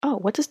Oh,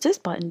 what does this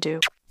button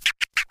do?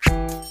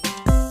 We're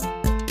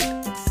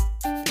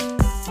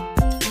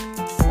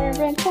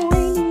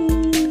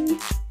recording.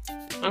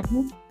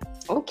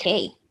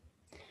 Okay.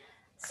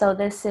 So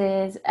this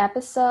is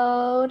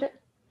episode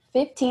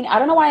 15. I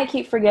don't know why I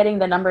keep forgetting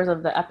the numbers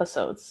of the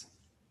episodes.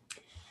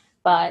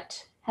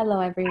 But hello,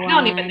 everyone. I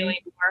don't even know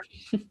anymore.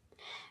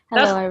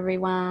 Hello,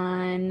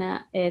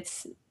 everyone.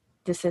 This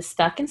is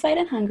Stuck Inside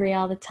and Hungry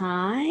All the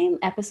Time,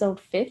 episode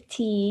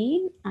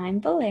 15. I'm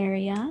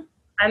Valeria.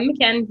 I'm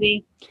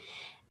Mackenzie.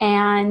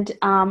 And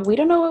we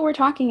don't know what we're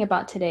talking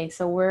about today,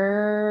 so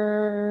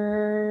we're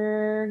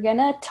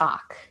gonna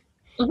talk.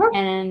 Mm-hmm.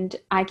 And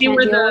I can't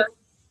deal with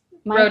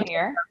my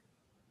hair.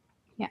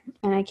 Yeah,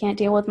 and I can't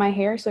deal with my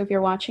hair, so if you're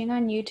watching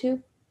on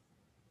YouTube,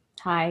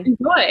 hi.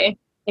 Enjoy.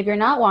 If you're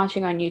not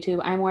watching on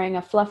YouTube, I'm wearing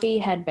a fluffy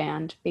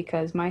headband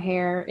because my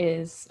hair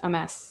is a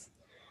mess,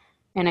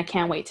 and I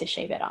can't wait to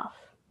shave it off.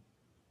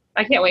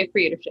 I can't wait for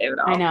you to shave it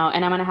off. I know,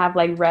 and I'm gonna have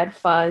like red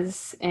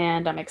fuzz,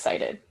 and I'm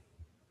excited.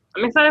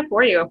 I'm excited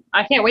for you.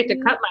 I can't wait to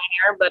cut my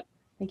hair, but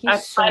Thank you I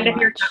so find a much.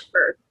 haircut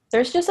first.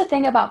 There's just a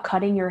thing about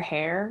cutting your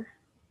hair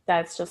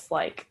that's just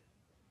like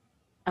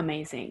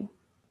amazing.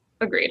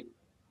 Agreed.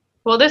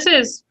 Well, this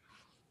is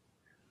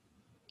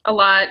a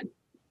lot.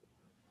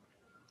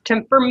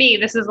 For me,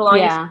 this is the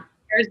longest hair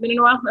has been in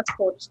a while. That's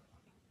cool.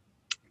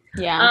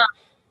 Yeah.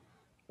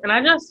 And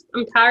I'm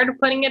tired of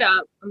putting it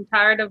up. I'm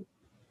tired of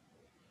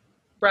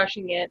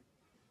brushing it.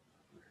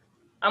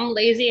 I'm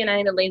lazy and I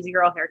need a lazy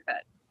girl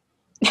haircut.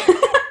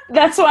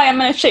 That's why I'm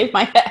going to shave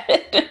my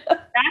head.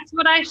 That's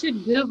what I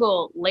should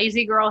Google.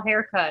 Lazy girl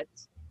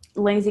haircuts.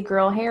 Lazy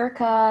girl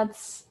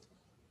haircuts.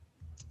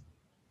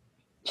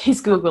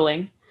 She's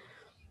Googling.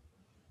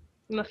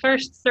 And the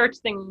first search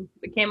thing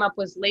that came up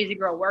was lazy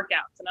girl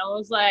workouts. And I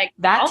was like...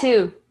 That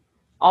too.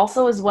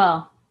 Also as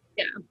well.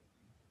 Yeah.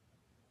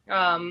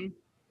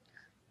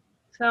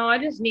 So I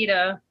just need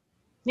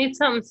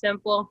something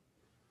simple.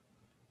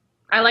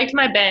 I liked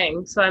my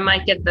bangs, so I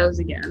might get those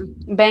again.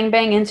 Bang,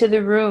 bang into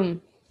the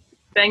room.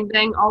 Bang,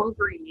 bang all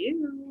over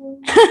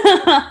you.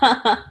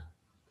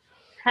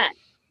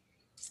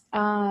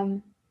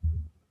 Oh,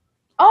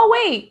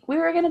 wait.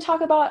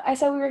 I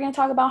said we were going to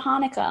talk about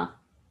Hanukkah.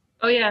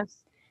 Oh,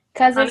 yes.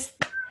 Because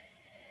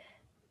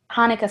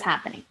Hanukkah's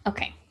happening.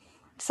 Okay.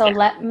 So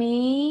let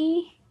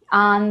me,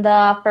 on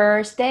the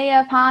first day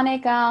of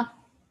Hanukkah,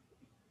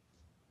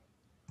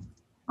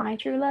 my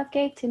true love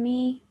gave to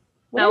me.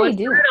 What do we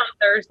do? On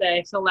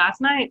Thursday. So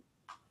last night?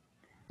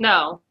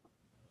 No.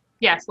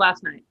 Yes,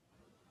 last night.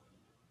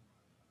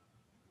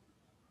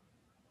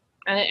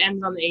 And it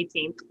ends on the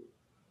 18th.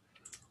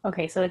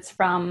 Okay, so it's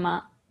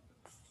from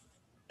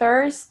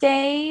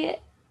Thursday,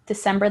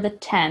 December the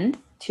 10th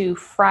to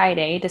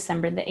Friday,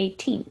 December the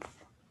 18th.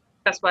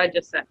 That's what I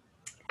just said.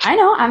 I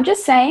know. I'm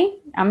just saying.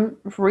 I'm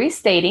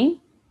restating.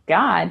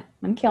 God,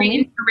 I'm killing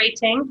me.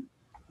 Reiterating.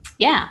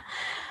 Yeah.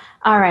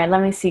 All right,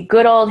 let me see.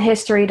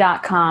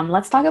 Goodoldhistory.com.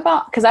 Let's talk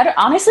about, because I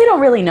honestly don't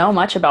really know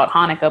much about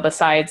Hanukkah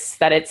besides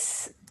that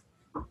it's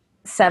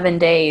 7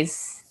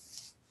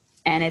 days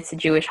and it's a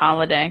Jewish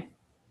holiday.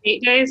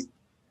 8 days?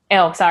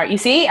 Oh, sorry. You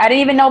see? I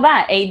didn't even know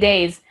that. 8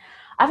 days.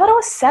 I thought it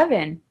was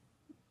 7.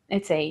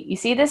 It's 8. You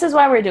see, this is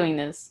why we're doing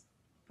this.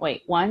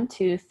 Wait, 1,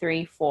 2,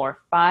 3, 4,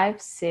 5,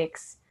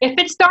 6. If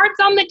it starts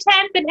on the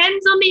 10th and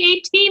ends on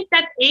the 18th,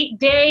 that's 8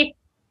 days.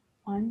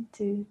 1,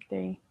 2,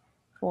 3,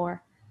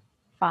 4,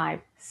 5,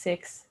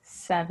 6,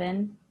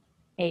 7,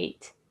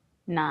 8,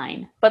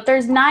 9. But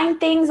there's 9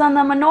 things on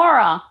the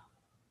menorah.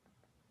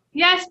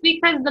 Yes,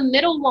 because the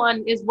middle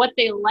one is what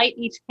they light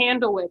each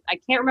candle with. I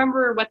can't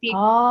remember what the...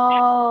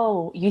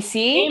 Oh, you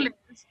see?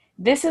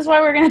 This is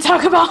why we're going to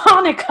talk about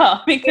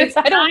Hanukkah, because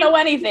I don't know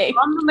anything.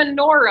 On the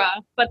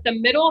menorah, but the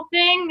middle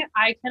thing,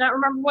 I cannot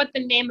remember what the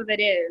name of it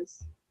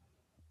is.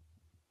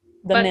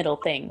 The middle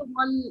thing. The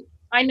one,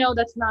 I know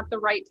that's not the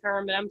right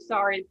term, and I'm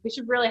sorry. We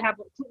should really have...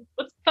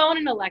 Let's phone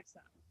in Alexa.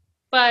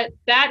 But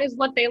that is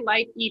what they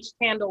light each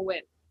candle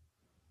with.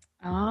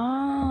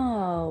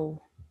 Oh.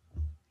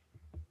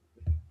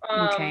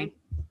 Okay.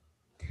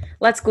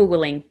 Let's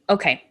Googling.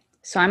 Okay.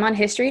 So I'm on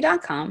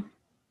history.com.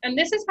 And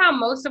this is how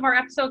most of our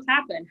episodes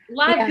happen.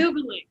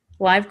 Googling.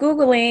 Live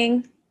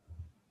Googling.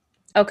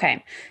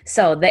 Okay.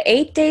 So the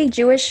 8-day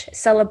Jewish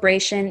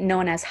celebration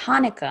known as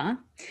Hanukkah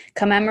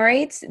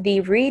commemorates the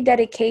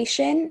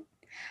rededication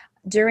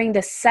during the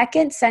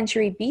 2nd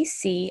century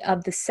BC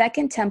of the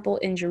Second Temple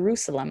in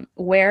Jerusalem,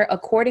 where,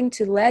 according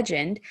to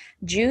legend,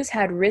 Jews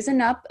had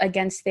risen up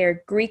against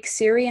their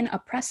Greek-Syrian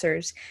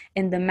oppressors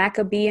in the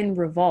Maccabean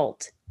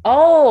revolt.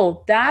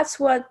 Oh, that's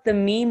what the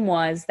meme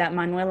was that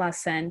Manuela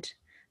sent.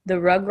 The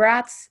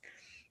Rugrats,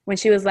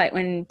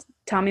 when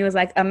Tommy was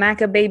like, a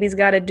Maccabee baby's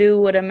got to do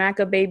what a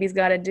Maccabee baby's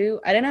got to do.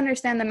 I didn't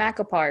understand the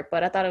Macca part,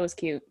 but I thought it was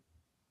cute.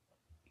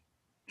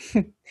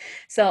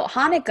 So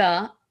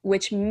Hanukkah,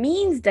 which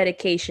means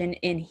dedication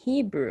in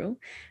Hebrew,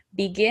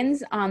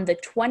 begins on the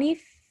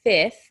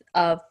 25th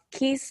of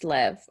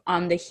Kislev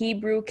on the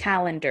Hebrew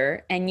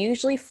calendar and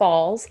usually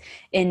falls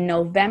in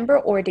November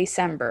or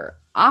December.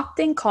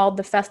 Often called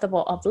the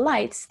Festival of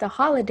Lights, the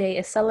holiday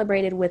is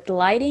celebrated with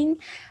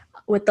lighting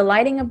with the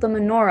lighting of the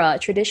menorah,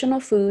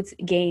 traditional foods,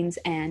 games,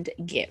 and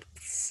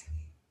gifts.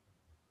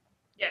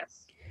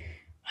 Yes.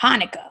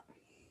 Hanukkah.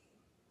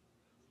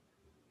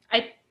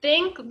 I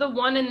think the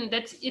one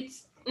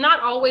it's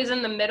not always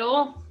in the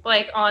middle,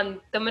 like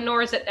on the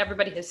menorahs that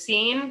everybody has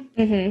seen.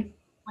 Mm-hmm.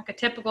 Like a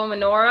typical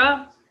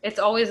menorah, it's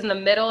always in the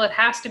middle. It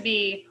has to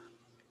be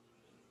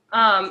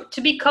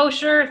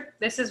kosher.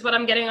 This is what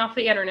I'm getting off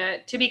the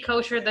internet. To be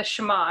kosher, the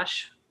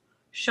shamash,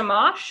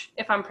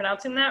 if I'm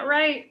pronouncing that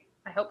right,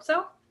 I hope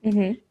so.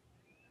 Mm-hmm.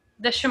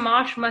 The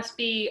shamash must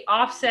be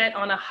offset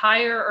on a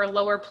higher or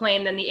lower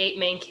plane than the 8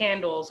 main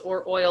candles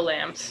or oil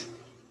lamps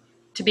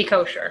to be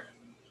kosher.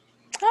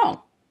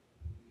 Oh,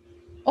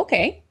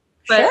 okay,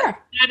 But sure.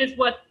 that is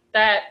what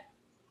that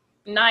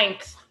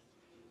ninth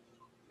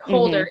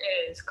holder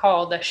is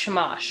called, the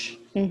shamash.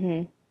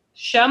 Mm-hmm.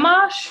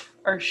 Shamash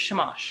or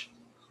shamash?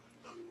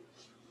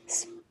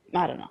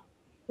 I don't know.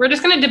 We're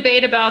just going to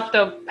debate about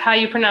how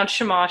you pronounce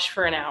shamash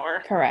for an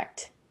hour.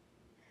 Correct.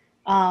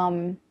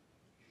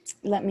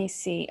 Let me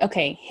see.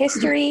 Okay,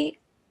 history.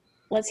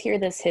 Let's hear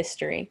this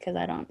history because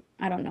I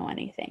don't know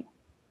anything.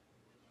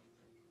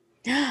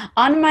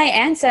 On my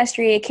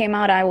ancestry, it came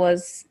out I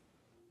was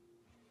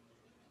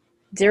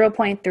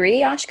 0.3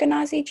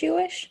 Ashkenazi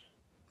Jewish.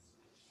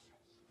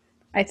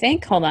 I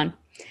think. Hold on.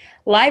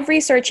 Live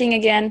researching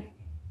again.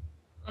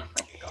 Oh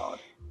my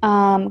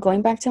God.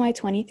 Going back to my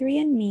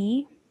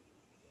 23andMe.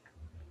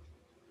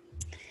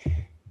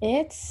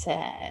 It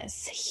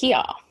says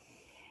here.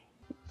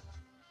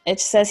 It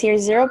says here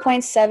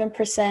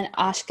 0.7%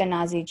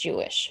 Ashkenazi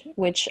Jewish,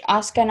 which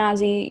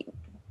Ashkenazi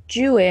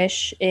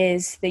Jewish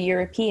is the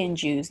European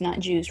Jews, not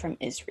Jews from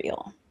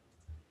Israel.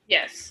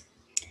 Yes.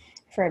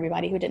 For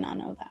everybody who did not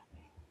know that.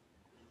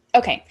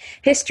 Okay,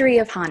 history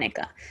of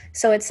Hanukkah.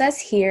 So it says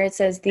here, it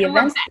says the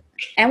events,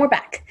 and we're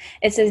back.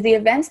 It says the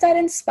events that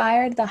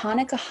inspired the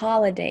Hanukkah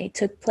holiday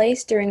took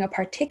place during a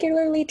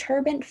particularly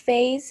turbulent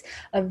phase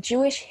of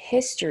Jewish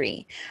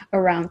history.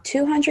 Around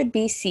 200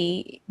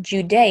 BC,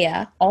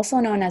 Judea, also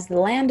known as the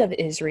land of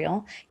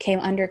Israel, came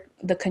under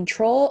the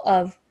control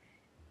of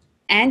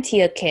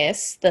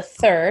Antiochus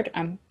III,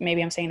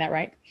 maybe I'm saying that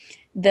right,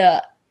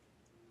 the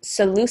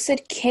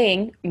Seleucid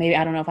king, maybe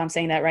I don't know if I'm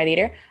saying that right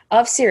either,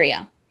 of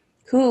Syria,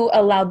 who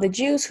allowed the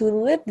Jews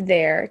who lived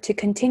there to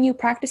continue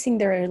practicing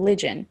their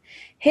religion.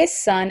 His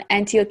son,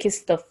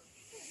 Antiochus IV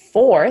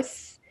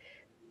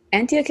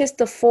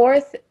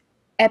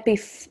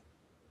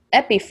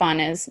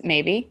Epiphanes,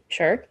 maybe,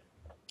 sure,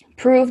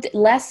 proved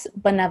less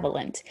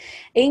benevolent.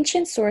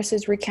 Ancient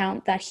sources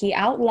recount that he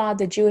outlawed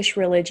the Jewish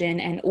religion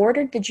and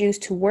ordered the Jews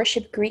to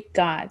worship Greek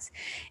gods.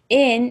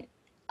 In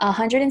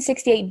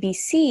 168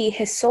 BC,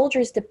 his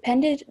soldiers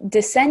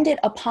descended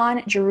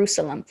upon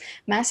Jerusalem,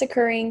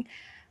 massacring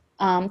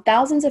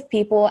thousands of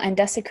people and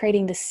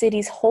desecrating the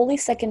city's holy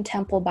second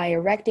temple by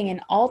erecting an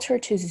altar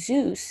to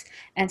Zeus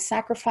and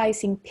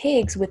sacrificing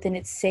pigs within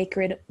its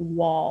sacred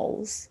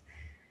walls.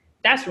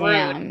 That's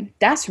rude.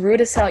 That's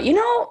rude as hell. You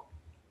know,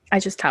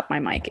 I just tapped my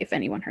mic if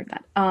anyone heard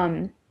that.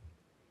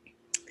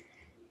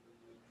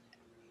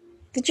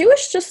 The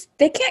Jewish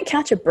they can't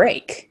catch a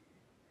break.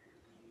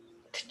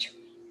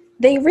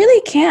 They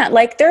really can't.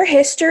 Like, their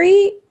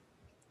history,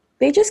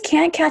 they just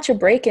can't catch a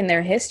break in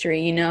their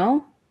history, you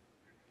know?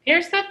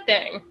 Here's the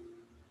thing.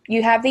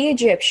 You have the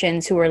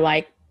Egyptians who were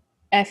like,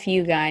 F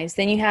you guys.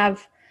 Then you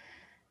have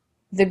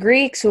the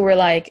Greeks who were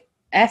like,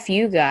 F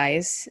you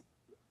guys.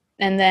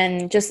 And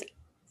then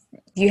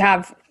you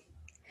have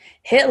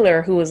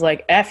Hitler who was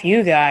like, F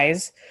you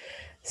guys.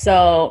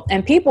 So,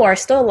 and people are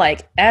still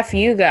like, F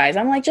you guys.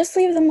 I'm like, just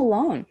leave them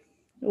alone.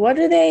 I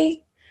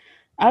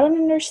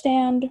don't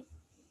understand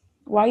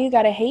why you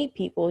gotta hate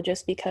people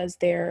just because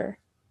they're...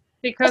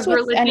 Because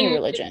religion... any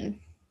religion.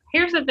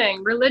 Here's the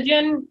thing.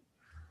 Religion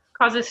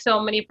causes so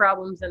many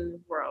problems in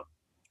this world.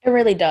 It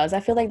really does. I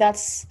feel like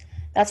that's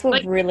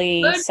what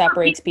really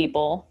separates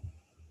people.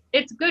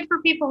 It's good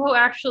for people who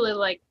actually,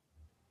 like,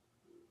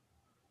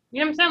 you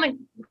know what I'm saying? Like,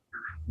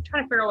 I'm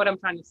trying to figure out what I'm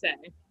trying to say.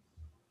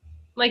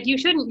 Like, you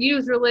shouldn't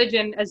use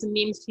religion as a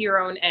means to your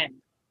own end.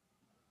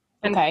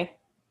 Okay.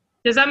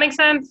 Does that make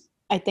sense?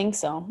 I think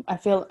so. I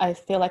feel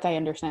like I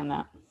understand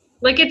that.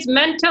 Like, it's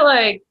meant to,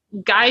 like,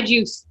 guide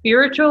you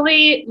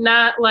spiritually,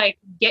 not, like,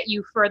 get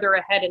you further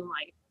ahead in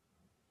life.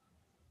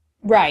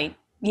 Right.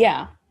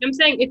 Yeah. I'm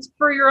saying it's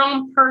for your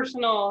own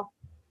personal...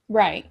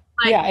 Right.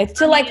 Like, yeah, it's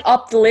to, like,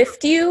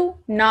 uplift you,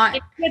 not...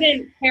 It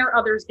shouldn't tear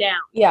others down.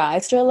 Yeah,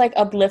 it's to, like,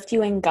 uplift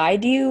you and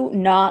guide you,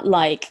 not,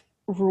 like,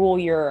 rule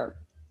your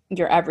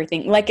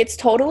everything. Like, it's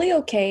totally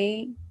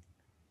okay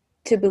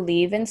to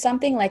believe in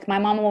something. Like, my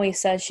mom always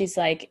says, she's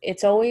like,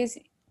 it's always...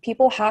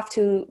 People have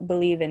to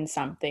believe in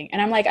something. And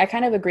I'm like, I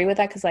kind of agree with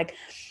that because, like,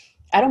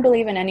 I don't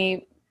believe in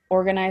any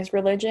organized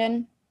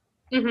religion.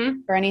 Mm-hmm.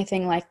 Or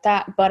anything like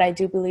that, but I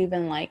do believe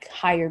in, like,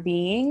 higher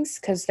beings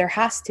because there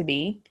has to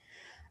be.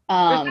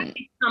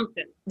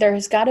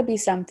 There's got to be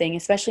something,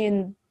 especially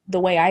in the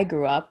way I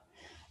grew up.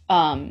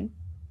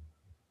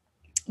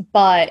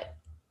 But,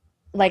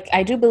 like,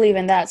 I do believe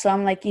in that. So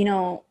I'm like, you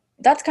know,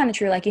 that's kind of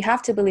true. Like you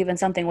have to believe in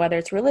something, whether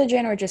it's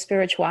religion or just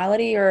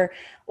spirituality or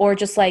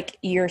just like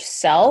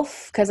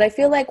yourself. Because I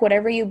feel like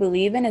whatever you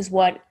believe in is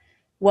what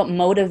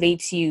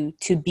motivates you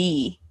to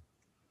be.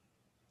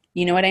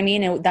 You know what I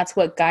mean? And that's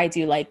what guides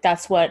you. Like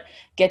that's what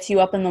gets you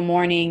up in the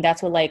morning.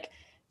 That's what like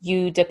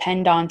you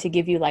depend on to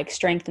give you like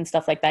strength and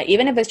stuff like that.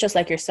 Even if it's just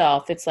like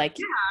yourself, it's like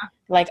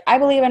I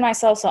believe in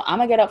myself, so I'm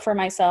gonna get up for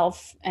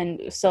myself.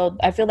 And so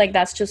I feel like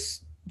that's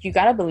just you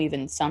gotta believe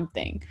in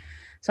something.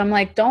 So I'm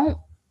like, don't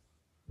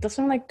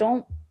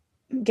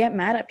get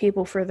mad at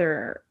people for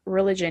their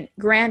religion.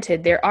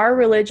 Granted, there are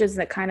religions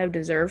that kind of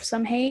deserve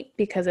some hate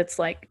because it's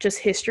like just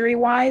history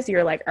wise,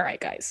 you're like, all right,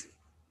 guys.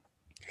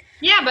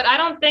 Yeah, but I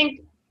don't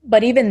think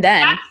But even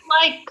then, that's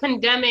like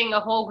condemning a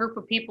whole group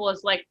of people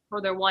as like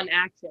for their one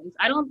actions.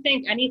 I don't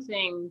think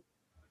anything.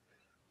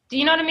 Do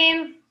you know what I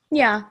mean?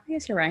 yeah, I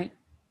guess you're right.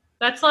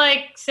 That's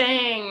like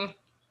saying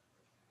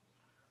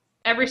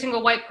every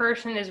single white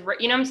person is,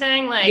 you know what I'm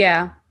saying? Like,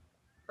 Yeah,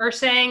 or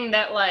saying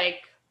that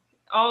like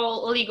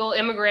all illegal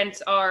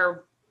immigrants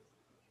are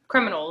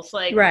criminals.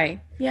 Like, right.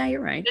 Yeah,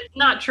 you're right. it's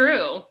not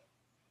true.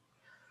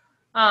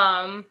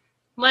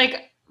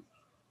 Like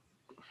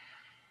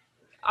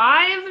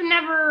I've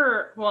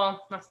never,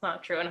 well, that's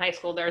not true. In high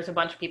school, there's a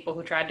bunch of people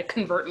who tried to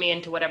convert me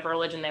into whatever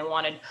religion they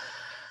wanted.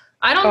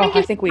 I don't Oh, think I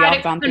you think should we try all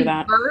to gone through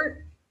that.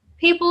 convert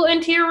people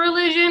into your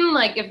religion.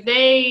 Like, if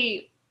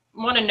they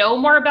want to know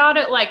more about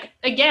it, like,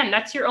 again,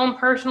 that's your own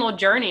personal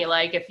journey.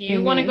 Like, if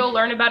you want to go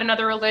learn about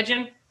another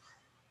religion,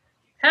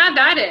 have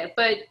at it.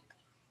 But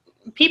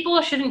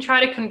people shouldn't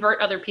try to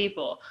convert other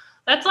people.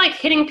 That's like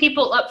hitting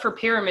people up for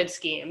pyramid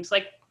schemes.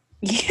 Like,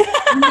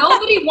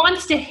 nobody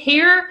wants to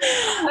hear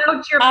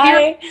about your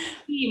pyramid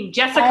scheme,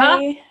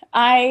 Jessica.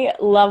 I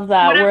love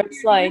that Whatever where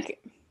it's like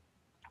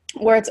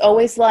where it's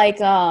always like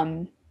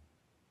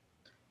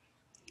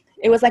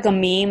it was like a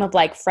meme of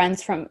like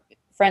friends from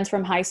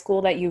high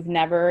school that you've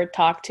never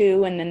talked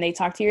to, and then they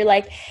talk to you, you're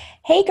like,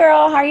 hey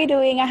girl, how are you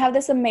doing? I have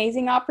this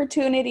amazing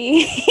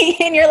opportunity.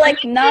 And you're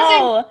like,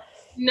 no.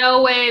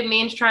 No way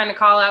means trying to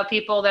call out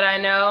people that I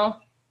know.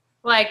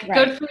 Like,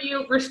 Right. good for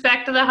you,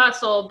 respect the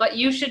hustle, but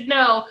you should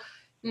know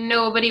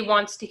nobody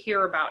wants to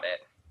hear about it.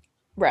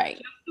 Right.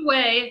 Just the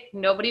way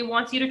nobody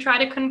wants you to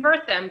try to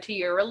convert them to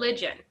your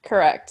religion.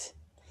 Correct.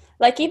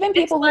 Like even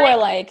people who like- are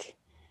like,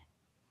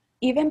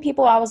 even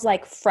people I was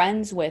like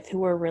friends with who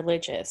were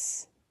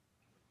religious,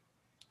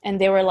 and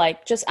they were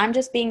like, I'm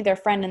just being their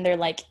friend, and they're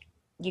like,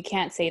 you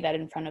can't say that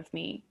in front of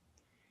me,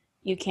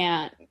 you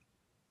can't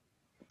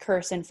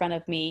curse in front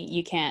of me,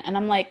 you can't. And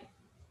I'm like,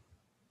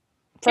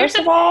 first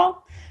of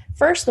all,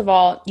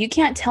 you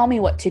can't tell me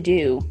what to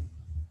do.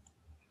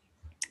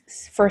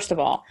 First of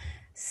all.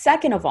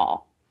 Second of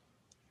all,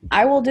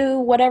 I will do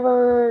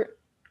whatever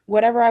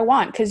I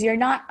want, because you're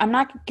not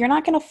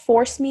going to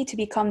force me to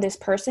become this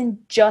person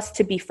just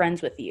to be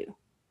friends with you.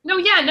 No,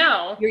 yeah,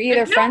 no. You're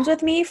either friends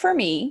with me for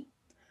me,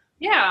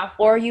 yeah,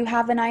 or you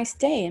have a nice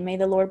day and may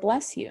the Lord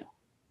bless you.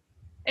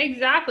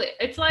 Exactly.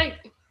 It's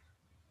like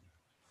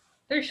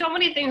there's so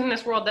many things in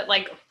this world that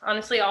like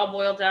honestly all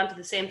boil down to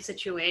the same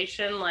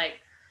situation. Like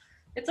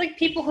it's like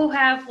people who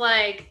have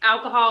like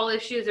alcohol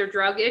issues or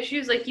drug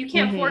issues, like you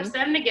can't force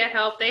them to get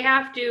help. They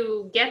have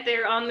to get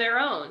there on their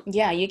own.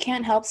 Yeah, you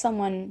can't help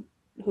someone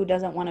who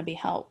doesn't want to be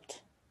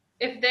helped.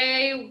 If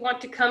they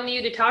want to come to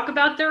you to talk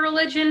about their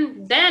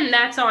religion, then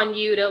that's on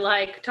you to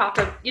like talk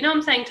to, you know what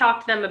I'm saying, talk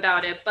to them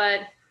about it.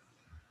 But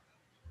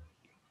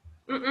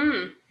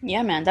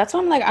yeah, man, that's why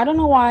I'm like, I don't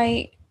know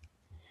why.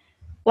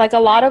 Like a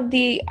lot of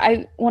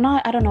I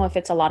don't know if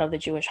it's a lot of the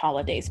Jewish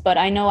holidays, but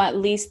I know at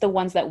least the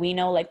ones that we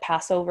know, like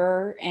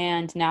Passover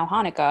and now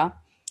Hanukkah,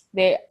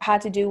 they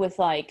had to do with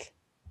like,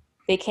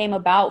 they came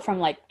about from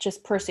like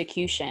just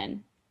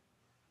persecution,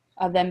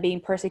 of them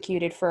being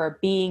persecuted for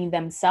being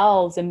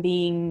themselves and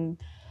being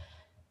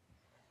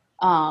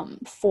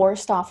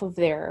forced off of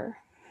their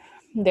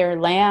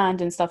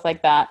land and stuff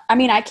like that. I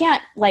mean, I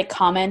can't like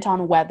comment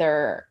on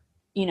whether,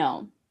 you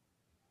know,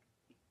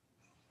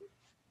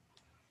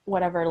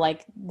 whatever,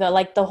 like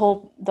the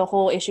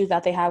whole issue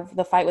that they have,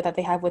 the fight that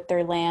they have with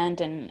their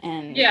land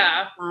and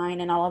yeah,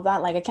 mine and all of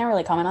that. Like I can't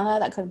really comment on that.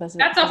 That could be,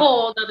 that's a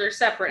whole other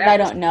separate I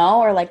don't know,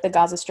 or like the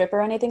Gaza Strip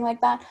or anything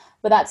like that.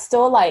 But that's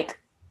still like,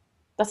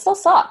 that still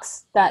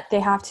sucks that they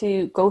have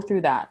to go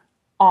through that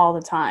all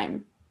the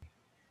time.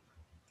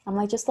 I'm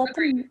like, just let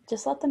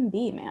them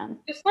be, man.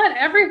 Just let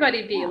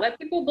everybody be. Yeah. Let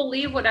people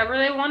believe whatever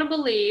they want to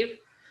believe,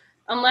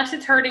 unless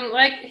it's hurting.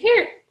 Like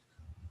here,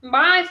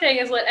 my thing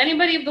is let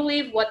anybody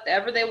believe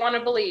whatever they want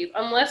to believe,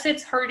 unless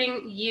it's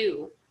hurting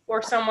you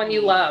or someone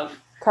you love.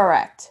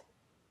 Correct.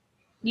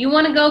 You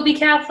want to go be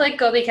Catholic,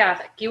 go be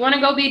Catholic. You want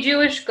to go be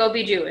Jewish, go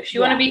be Jewish. You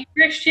want to be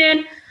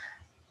Christian,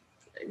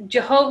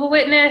 Jehovah's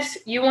Witness,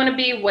 you want to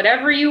be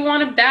whatever you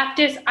want to,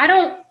 Baptist, I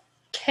don't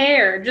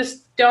care.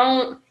 Just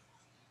don't.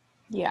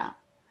 Yeah.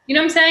 You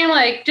know what I'm saying?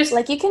 Like, just.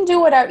 Like, you can do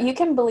whatever, you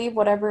can believe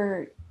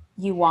whatever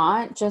you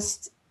want,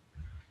 just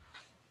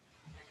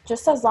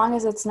as long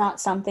as it's not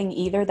something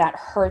either that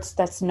hurts,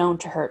 that's known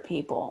to hurt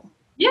people.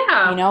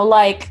 Yeah. You know,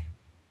 like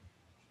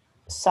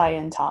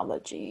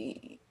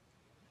Scientology.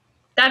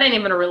 That ain't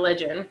even a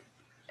religion.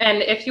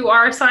 And if you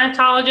are a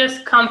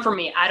Scientologist, come for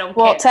me. I don't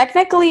Well, care.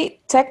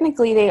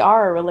 technically, they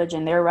are a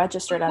religion. They're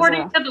registered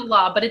According to the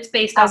law, but it's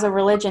based off as a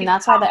religion.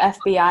 That's why the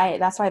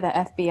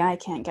FBI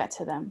can't get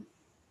to them.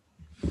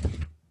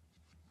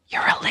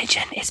 Your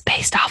religion is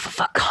based off of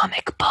a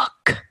comic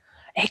book.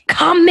 A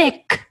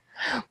comic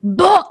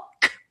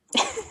book.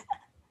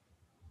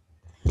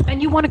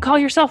 And you want to call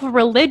yourself a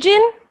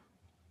religion?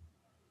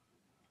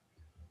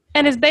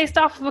 And is based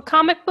off of a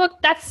comic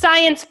book? That's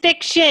science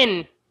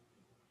fiction.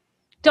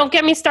 Don't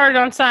get me started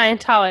on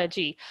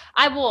Scientology.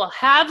 I will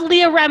have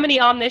Leah Remini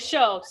on this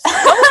show.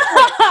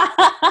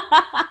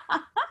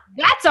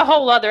 That's a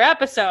whole other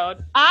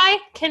episode. I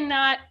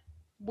cannot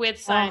with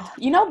Scientology.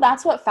 You know,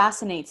 that's what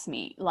fascinates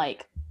me.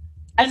 Like,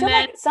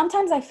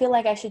 sometimes I feel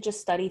like I should just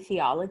study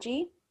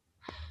theology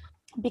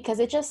because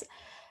it just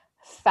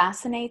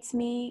fascinates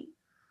me,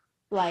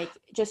 like,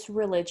 just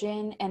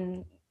religion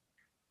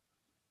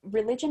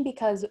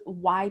because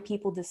why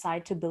people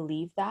decide to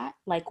believe that,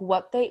 like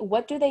what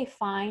do they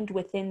find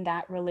within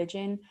that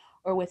religion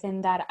or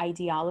within that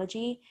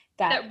ideology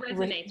that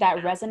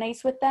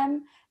resonates with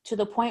them to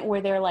the point where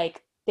they're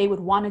like they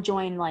would want to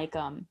join like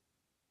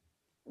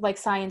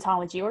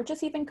Scientology or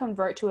just even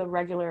convert to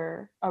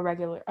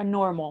a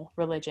normal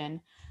religion,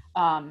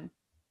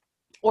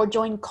 or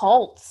join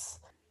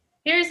cults.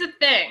 Here's the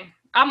thing.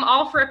 I'm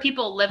all for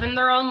people living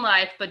their own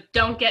life, but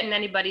don't get in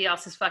anybody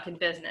else's fucking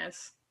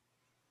business.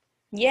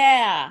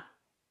 Yeah.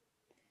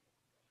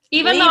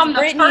 Even though I'm the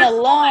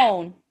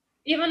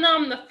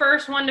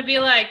first one to be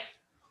like,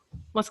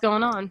 what's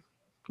going on?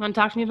 Want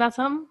to talk to me about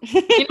something?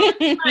 You know,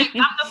 like,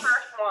 I'm the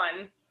first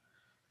one.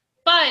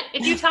 But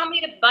if you tell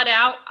me to butt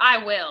out,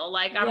 I will.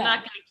 Like, I'm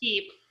not going to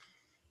keep.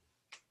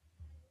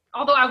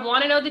 Although I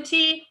want to know the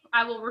tea,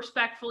 I will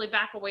respectfully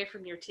back away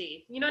from your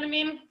tea. You know what I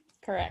mean?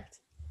 Correct.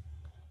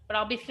 But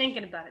I'll be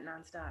thinking about it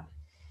nonstop.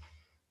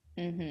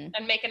 Mm-hmm.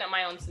 And making up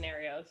my own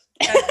scenarios.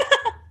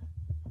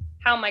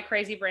 How my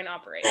crazy brain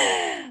operates.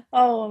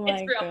 Oh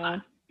my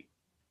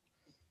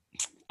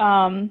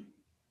God.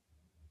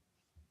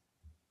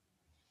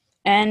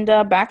 And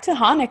back to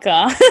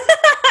Hanukkah.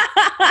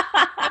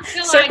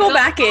 Circle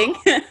backing.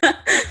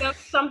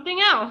 That's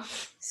something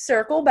else.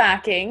 Circle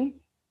backing.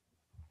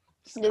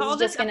 This is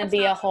just going to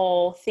be a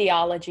whole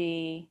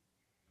theology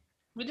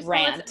rant.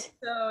 Call this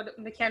episode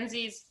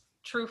Mackenzie's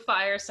true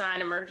fire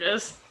sign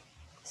emerges.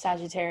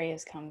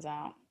 Sagittarius comes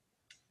out.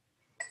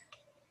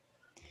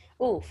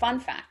 Ooh, fun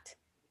fact.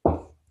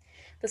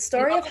 The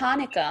story of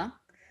Hanukkah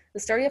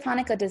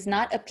does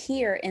not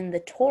appear in the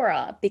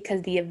Torah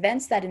because the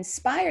events that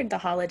inspired the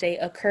holiday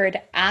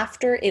occurred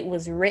after it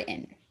was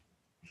written.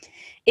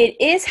 It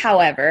is,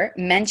 however,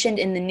 mentioned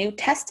in the New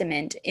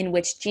Testament in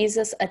which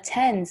Jesus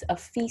attends a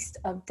feast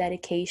of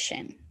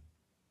dedication.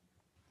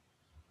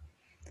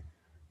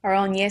 Our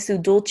own Jesu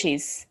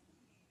Dulcis.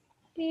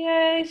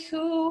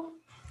 Jesu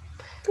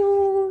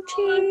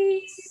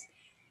Dulcis.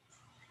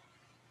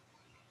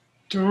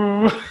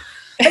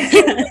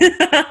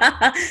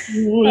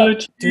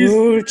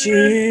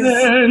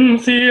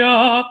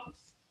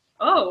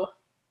 Oh,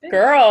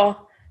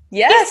 girl,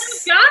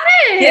 yes, got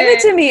it. Give it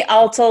to me,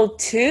 alto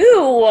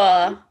 2.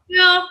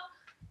 Yeah,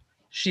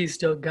 she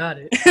still got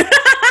it.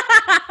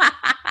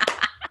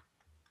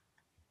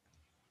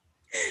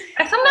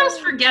 I sometimes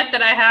forget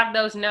that I have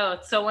those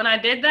notes. So when I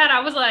did that, I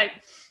was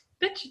like,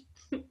 "Bitch,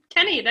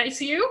 Kenny, that's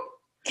you."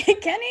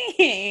 Kenny,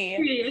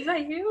 is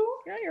that you?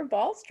 Girl, your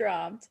balls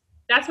dropped.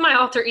 That's my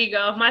alter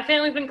ego. My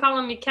family's been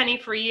calling me Kenny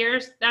for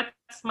years. That's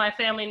my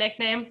family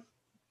nickname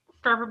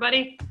for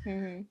everybody.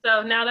 Mm-hmm.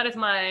 So now that is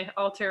my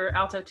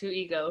alto 2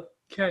 ego,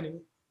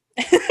 Kenny.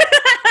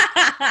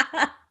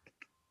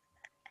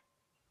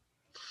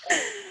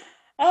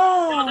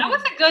 Oh, that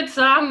was a good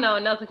song, though.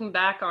 No looking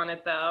back on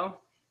it, though.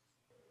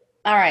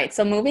 All right,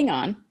 so moving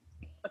on.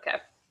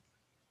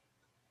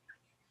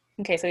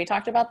 Okay, so we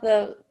talked about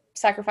the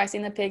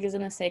sacrificing the pigs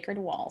in the sacred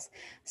walls.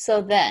 So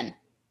then,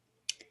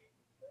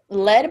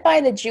 led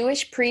by the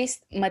Jewish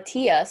priest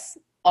Matthias,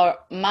 or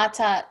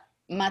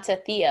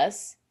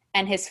Mattathias,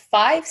 and his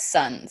 5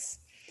 sons,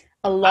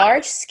 a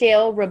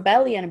large-scale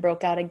rebellion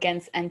broke out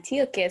against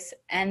Antiochus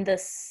and the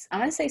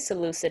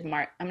Seleucid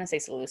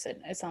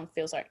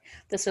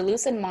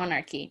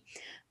monarchy.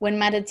 When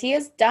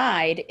Mattathias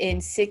died in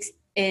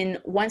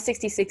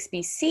 166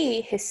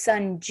 BC, his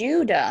son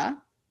Judah,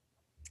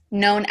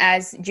 known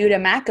as Judah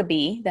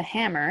Maccabee, the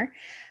Hammer,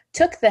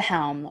 took the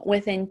helm.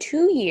 Within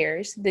 2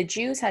 years, the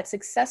Jews had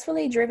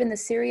successfully driven the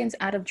Syrians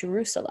out of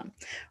Jerusalem.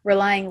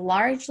 Relying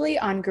largely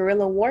on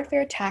guerrilla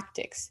warfare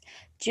tactics,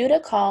 Judah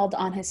called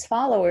on his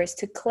followers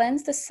to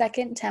cleanse the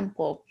Second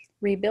Temple,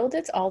 rebuild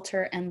its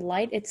altar, and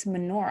light its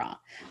menorah,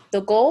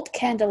 the gold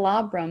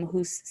candelabrum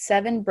whose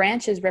 7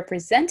 branches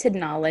represented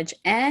knowledge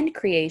and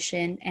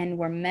creation and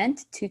were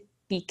meant to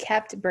be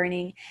kept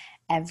burning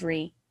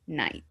every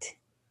night.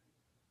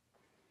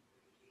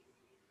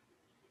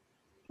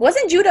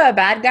 Wasn't Judah a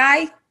bad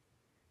guy?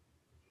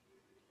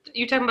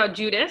 You're talking about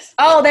Judas?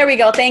 Oh, there we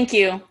go. Thank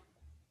you.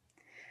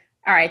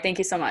 All right. Thank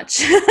you so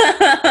much.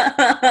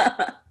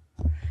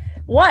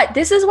 What?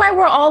 This is why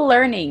we're all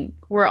learning.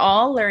 We're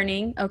all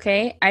learning,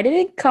 okay? I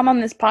didn't come on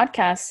this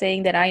podcast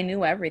saying that I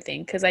knew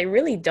everything because I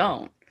really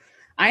don't.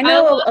 I I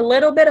know love a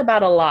little bit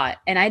about a lot,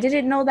 and I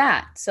didn't know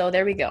that. So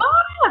there we go.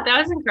 that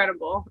was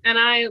incredible, and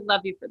I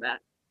love you for that.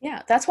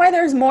 Yeah, that's why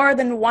there's more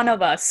than one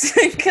of us.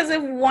 Because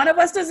if one of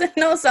us doesn't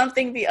know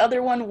something, the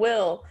other one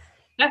will.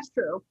 That's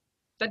true.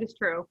 That is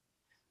true.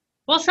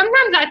 Well,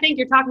 sometimes I think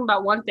you're talking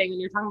about one thing and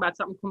you're talking about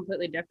something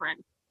completely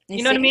different.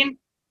 You know what I mean?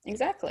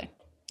 Exactly.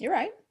 You're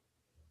right.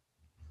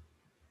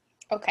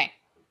 Okay.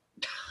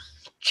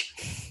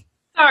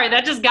 Sorry,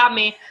 that just got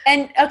me.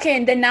 And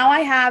then now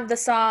I have the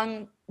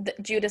song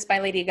Judas by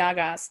Lady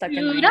Gaga stuck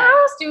in my head.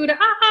 Judas, Judas,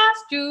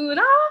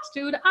 Judas,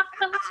 Judas,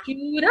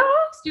 Judas,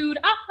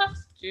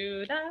 Judas,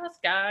 Judas,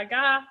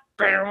 Gaga.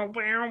 I'm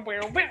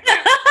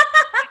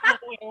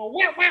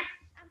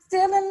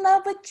still in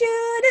love with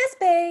Judas,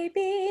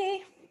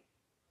 baby.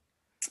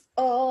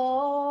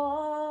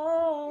 Oh,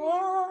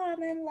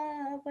 I'm in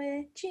love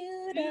with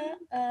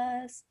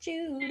Judas,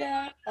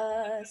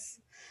 Judas.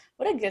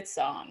 What a good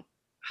song.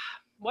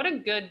 What a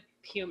good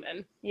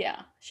human.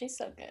 Yeah, she's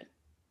so good.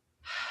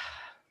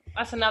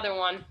 That's another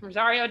one.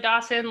 Rosario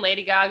Dawson,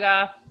 Lady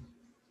Gaga.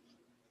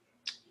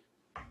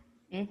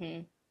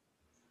 Mm-hmm.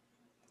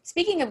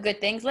 Speaking of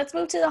good things, let's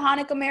move to the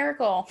Hanukkah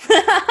miracle.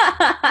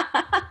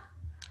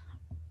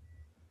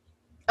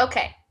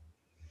 Okay.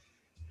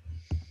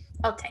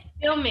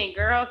 Kill me,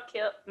 girl.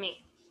 Kill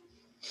me.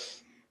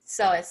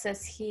 So it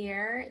says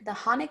here, the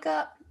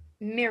Hanukkah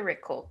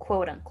miracle,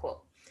 quote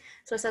unquote.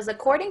 So it says,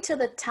 according to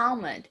the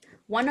Talmud,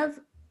 one of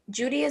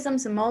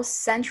Judaism's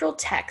most central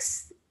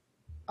texts.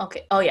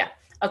 Okay. Oh yeah.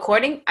 I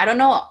don't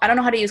know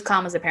how to use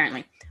commas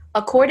apparently.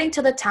 According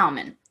to the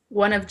Talmud,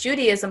 one of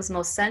Judaism's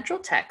most central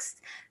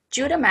texts,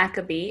 Judah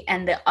Maccabee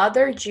and the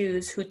other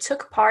Jews who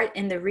took part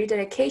in the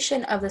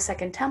rededication of the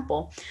Second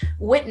Temple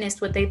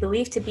witnessed what they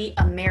believed to be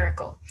a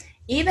miracle.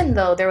 Even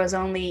though there was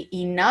only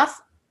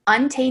enough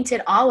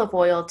untainted olive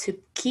oil to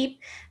keep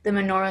the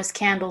menorah's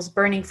candles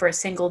burning for a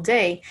single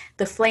day,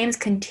 the flames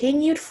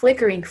continued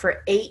flickering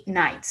for 8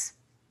 nights,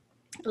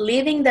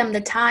 leaving them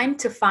the time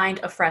to find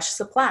a fresh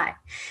supply.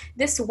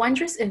 This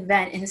wondrous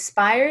event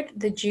inspired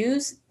the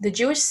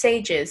Jewish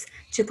sages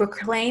to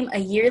proclaim a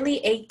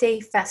yearly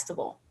 8-day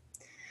festival.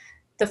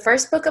 The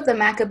first book of the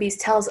Maccabees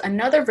tells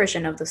another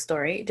version of the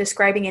story,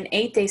 describing an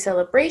 8-day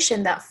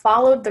celebration that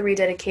followed the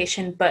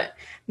rededication, but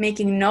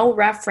making no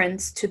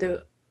reference to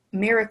the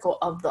miracle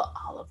of the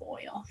olive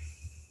oil.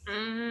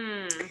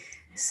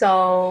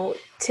 So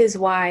 'tis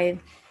why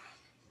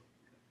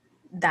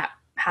that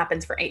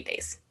happens for 8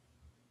 days.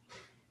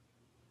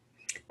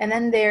 And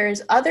then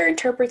there's other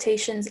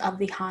interpretations of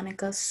the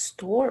Hanukkah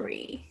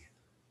story.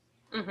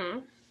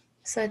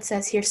 So it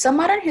says here, some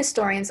modern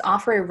historians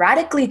offer a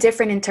radically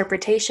different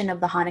interpretation of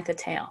the Hanukkah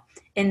tale.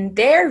 In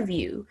their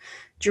view,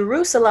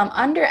 Jerusalem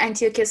under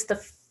Antiochus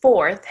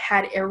IV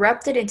had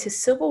erupted into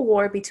civil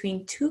war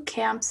between two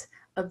camps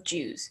of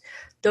Jews,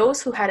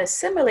 those who had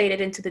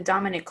assimilated into the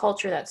dominant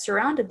culture that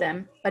surrounded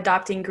them,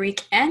 adopting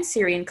Greek and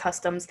Syrian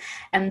customs,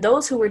 and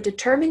those who were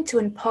determined to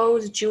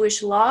impose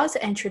Jewish laws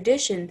and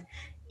tradition,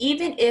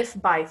 even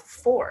if by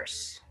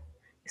force.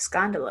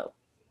 Scandalo.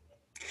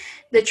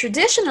 The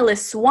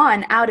traditionalists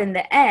won out in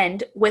the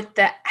end, with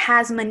the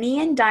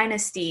Hasmonean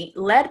dynasty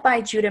led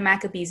by Judah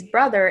Maccabee's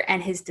brother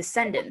and his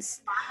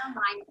descendants,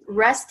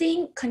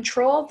 wresting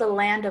control of the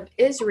land of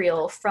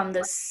Israel from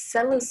the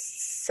Seleucids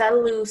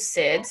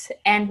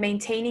and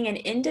maintaining an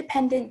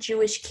independent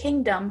Jewish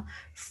kingdom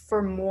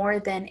for more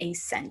than a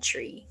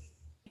century.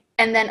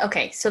 And then,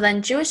 so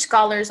then Jewish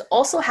scholars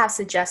also have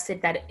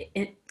suggested that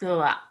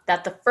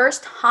the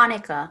first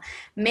Hanukkah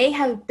may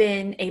have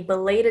been a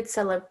belated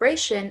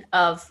celebration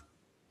of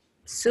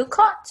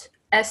Sukkot,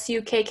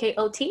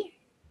 Sukkot,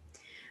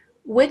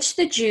 which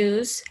the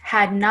Jews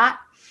had not.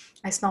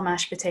 I smell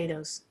mashed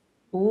potatoes.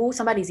 Ooh,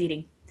 somebody's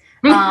eating.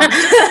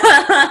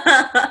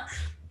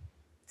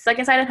 Stuck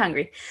inside and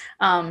hungry.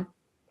 The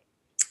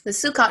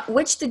Sukkot,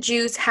 which the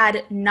Jews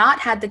had not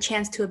had the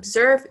chance to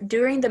observe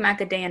during the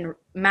Maccabean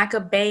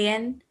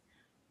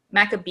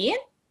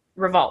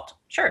revolt.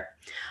 Sure.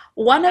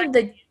 One of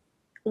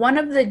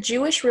the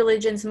Jewish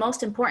religion's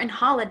most important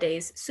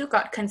holidays,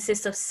 Sukkot,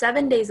 consists of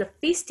 7 days of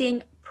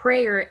feasting,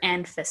 prayer,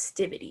 and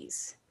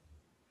festivities.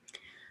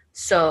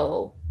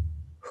 So,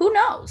 who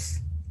knows?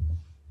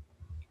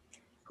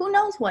 Who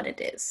knows what it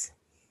is?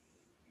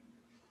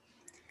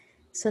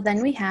 So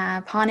then we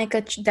have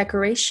Hanukkah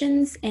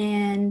decorations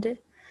and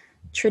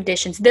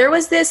traditions. There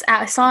was this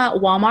I saw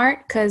at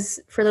Walmart, because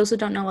for those who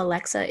don't know,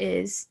 Alexa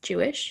is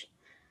Jewish.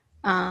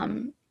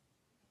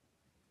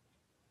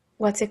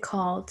 What's it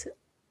called?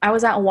 I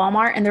was at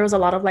Walmart and there was a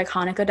lot of like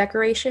Hanukkah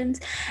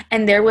decorations,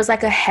 and there was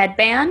like a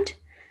headband,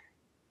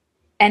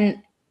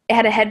 and it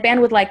had a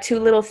headband with like 2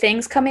 little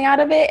things coming out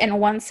of it, and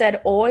one said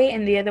Oi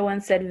and the other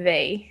one said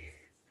Vey.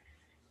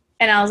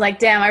 And I was like,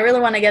 damn, I really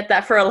want to get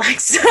that for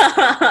Alexa.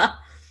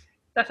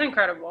 That's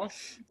incredible.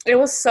 It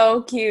was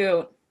so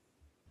cute.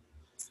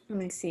 Let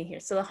me see here.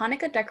 So the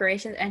Hanukkah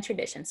decorations and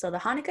traditions. So the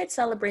Hanukkah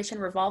celebration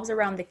revolves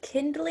around the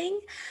kindling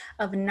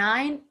of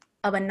 9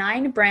 of a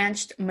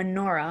 9-branched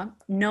menorah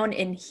known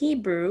in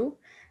Hebrew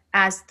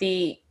as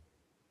the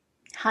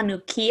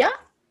Hanukkah.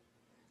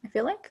 I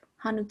feel like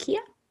Hanukkah.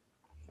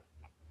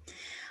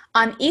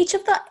 On each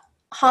of the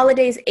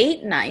holiday's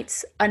 8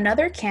 nights,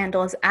 another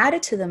candle is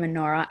added to the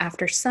menorah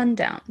after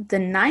sundown. The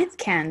 9th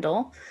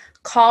candle,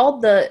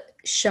 called the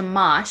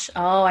shamash,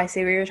 oh, I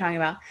see what you're talking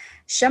about.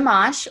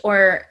 Shamash,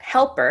 or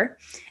helper,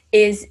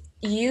 is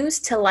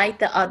used to light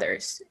the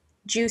others.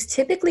 Jews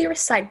typically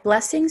recite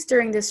blessings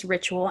during this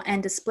ritual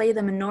and display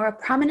the menorah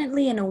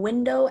prominently in a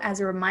window as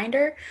a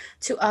reminder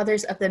to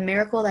others of the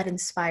miracle that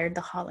inspired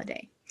the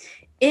holiday.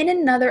 In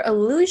another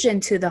allusion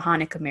to the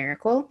Hanukkah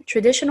miracle,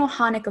 traditional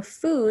Hanukkah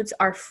foods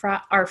are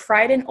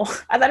fried in oil.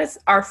 I thought it's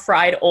are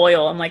fried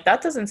oil. I'm like,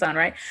 that doesn't sound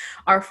right.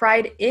 Are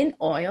fried in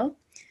oil.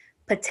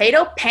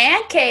 Potato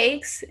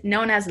pancakes,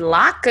 known as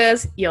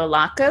latkes. Yo,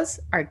 latkes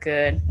are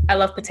good. I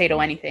love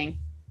potato anything.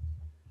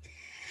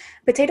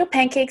 Potato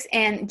pancakes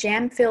and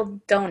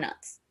jam-filled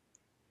donuts.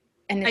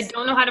 And I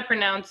don't know how to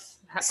pronounce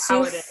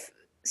how it is.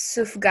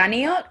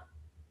 Sufganiot?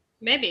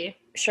 Maybe.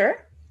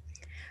 Sure.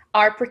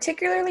 Are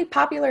particularly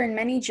popular in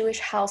many Jewish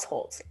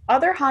households.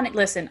 Other Hanukkah...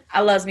 Listen, I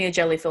love me a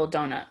jelly-filled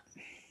donut.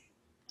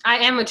 I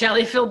am a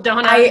jelly-filled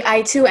donut.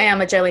 I too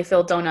am a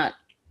jelly-filled donut.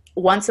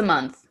 Once a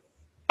month.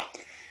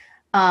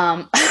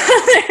 Other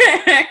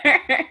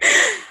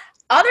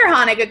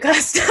Hanukkah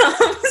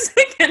customs...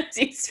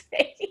 Mackenzie's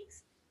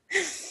face.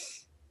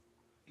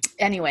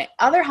 Anyway,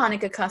 other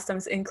Hanukkah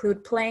customs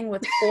include playing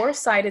with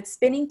 4-sided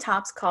spinning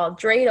tops called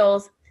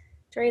dreidels.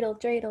 Dreidel,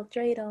 dreidel,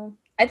 dreidel.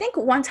 I think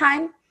one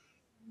time...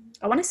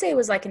 I want to say it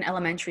was like in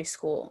elementary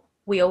school.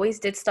 We always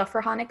did stuff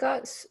for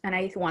Hanukkah, and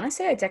I want to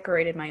say I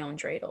decorated my own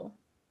dreidel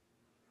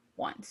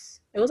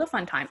once. It was a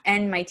fun time.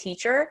 And my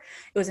teacher,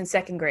 it was in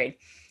 2nd grade.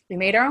 We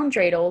made our own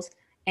dreidels,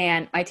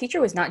 and my teacher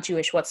was not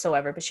Jewish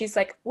whatsoever, but she's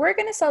like, we're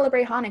going to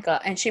celebrate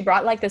Hanukkah. And she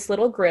brought like this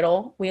little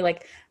griddle. We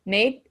like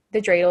made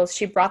the dreidels.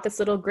 She brought this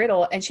little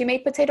griddle, and she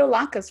made potato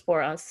latkes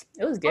for us.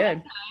 It was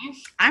good. Oh,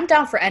 nice. I'm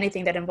down for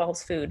anything that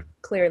involves food,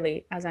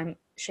 clearly, as I'm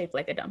shaped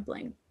like a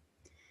dumpling.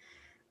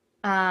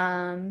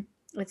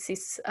 Let's see,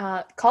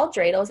 called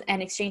dreidels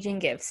and exchanging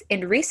gifts.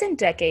 In recent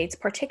decades,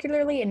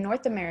 particularly in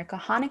North America,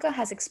 Hanukkah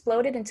has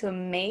exploded into a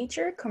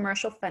major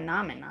commercial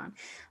phenomenon,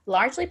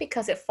 largely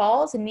because it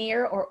falls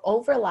near or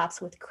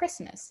overlaps with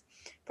Christmas.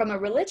 From a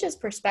religious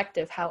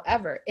perspective,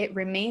 however, it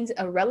remains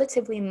a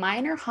relatively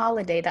minor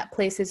holiday that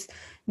places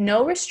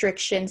no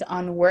restrictions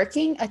on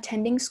working,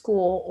 attending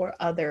school, or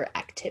other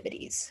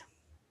activities.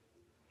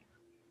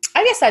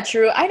 I guess that's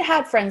true. I'd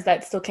had friends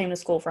that still came to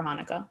school for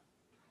Hanukkah.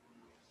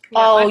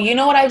 Yeah, you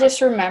know what I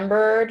just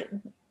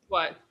remembered?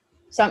 What?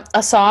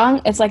 A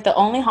song. It's like the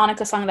only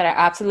Hanukkah song that I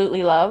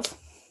absolutely love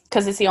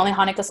because it's the only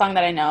Hanukkah song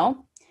that I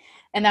know.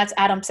 And that's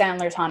Adam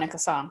Sandler's Hanukkah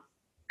song.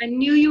 I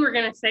knew you were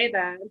going to say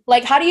that.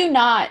 Like, how do you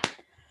not?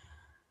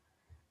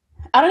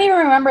 I don't even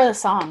remember the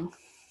song.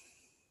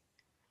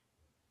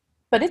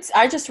 But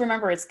I just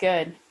remember it's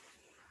good.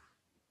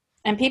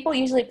 And people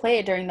usually play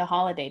it during the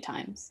holiday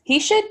times. He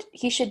should.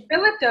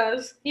 Philip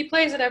does. He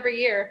plays it every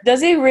year.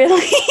 Does he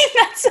really?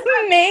 That's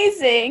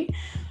amazing.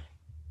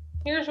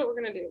 Here's what we're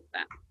going to do with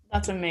that.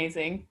 That's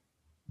amazing.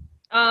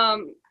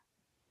 And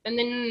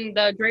then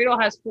the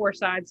dreidel has 4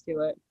 sides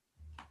to it.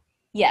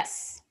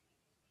 Yes.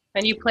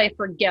 And you play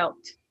for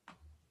gelt.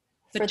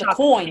 For the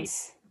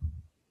coins.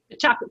 The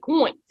chocolate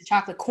coins. The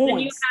chocolate coins.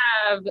 Then you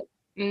have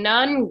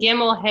Nun,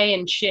 Gimel, Hay,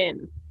 and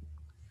Shin.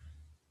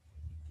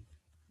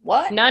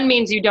 What? None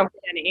means you don't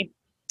get any.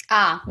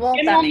 Ah, well,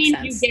 Gimel that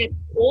makes means sense. You get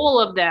all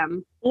of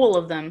them. All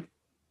of them.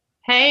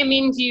 Hay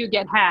means you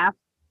get half.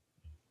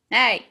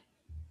 Hey.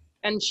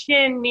 And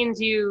Shin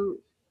means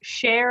you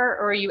share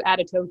or you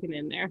add a token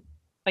in there.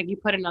 Like you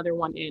put another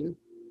one in.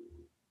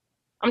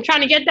 I'm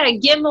trying to get that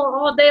Gimel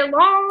all day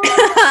long.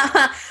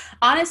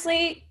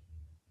 Honestly,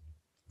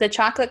 the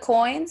chocolate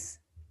coins,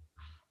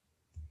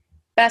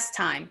 best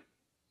time.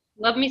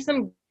 Love me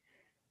some.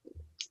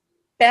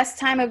 Best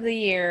time of the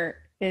year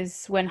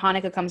is when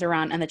Hanukkah comes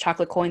around and the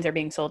chocolate coins are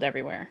being sold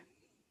everywhere.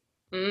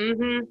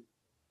 Mm-hmm.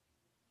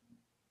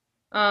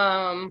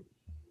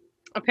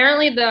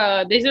 Apparently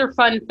these are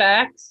fun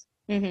facts.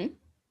 Mm-hmm.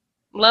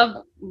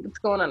 Love what's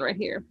going on right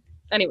here.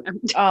 Anyway.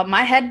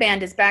 My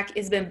headband is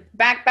been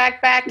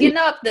backing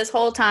up this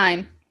whole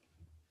time.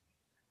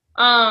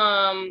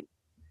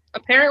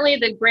 Apparently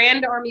the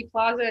Grand Army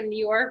Plaza in New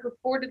York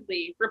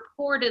reportedly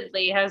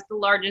has the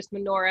largest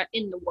menorah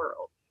in the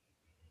world.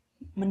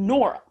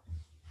 Menorah.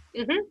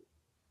 Mm-hmm.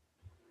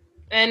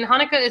 And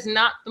Hanukkah is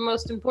not the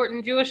most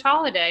important Jewish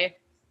holiday.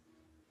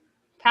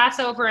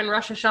 Passover and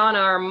Rosh Hashanah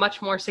are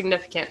much more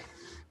significant.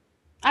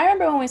 I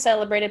remember when we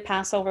celebrated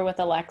Passover with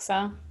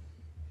Alexa.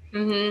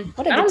 Mm-hmm.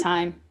 What a good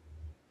time.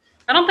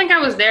 I don't think I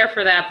was there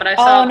for that, but I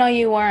saw... Oh, no,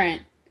 you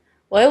weren't.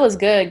 Well, it was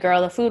good,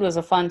 girl. The food was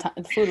a fun time.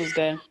 The food was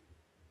good.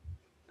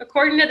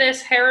 According to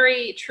this,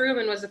 Harry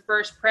Truman was the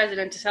first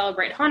president to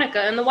celebrate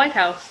Hanukkah in the White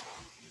House.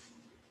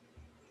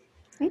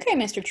 Okay,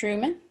 Mr.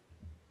 Truman.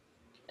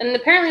 And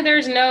apparently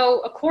there's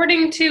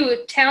according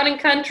to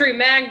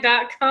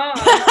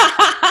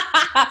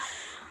townandcountrymag.com.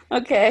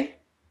 Okay.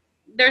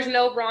 there's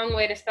no wrong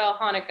way to spell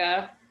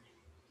Hanukkah.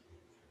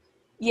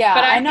 Yeah,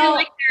 But I I know. feel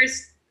like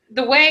there's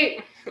the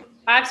way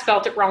I've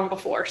spelled it wrong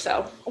before,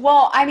 so.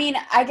 Well, I mean,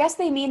 I guess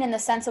they mean in the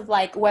sense of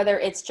like whether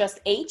it's just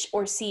H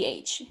or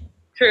CH.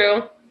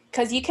 True.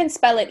 Because you can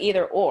spell it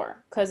either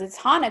or. Because it's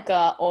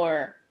Hanukkah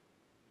or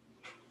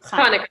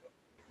Hanukkah.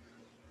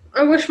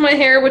 I wish my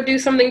hair would do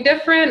something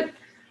different.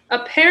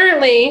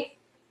 Apparently,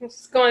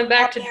 this is going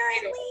back to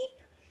dreidel.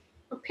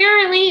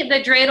 Apparently,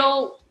 the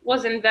dreidel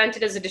was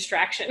invented as a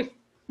distraction.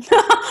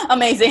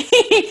 Amazing.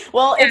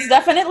 Well, it's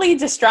definitely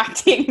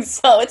distracting,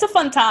 so it's a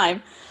fun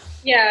time.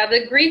 Yeah,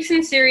 the Greeks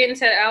and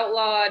Syrians had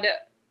outlawed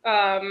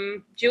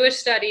Jewish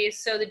studies,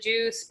 so the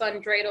Jews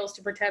spun dreidels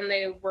to pretend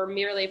they were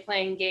merely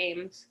playing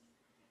games.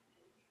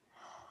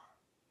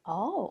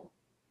 Oh.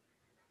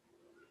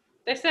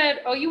 They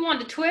said, "Oh, you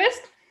want to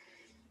twist?"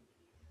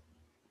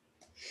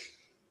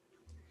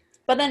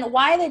 But then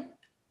why the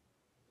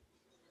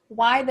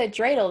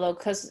dreidel though?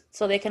 Because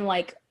so they can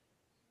like.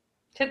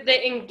 Could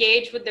they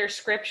engage with their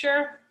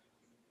scripture?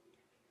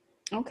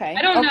 Okay.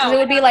 I don't know. Because it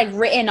would be like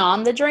written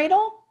on the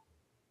dreidel.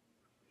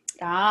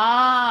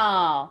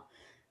 Oh,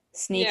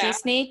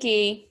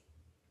 sneaky.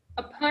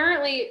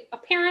 Apparently,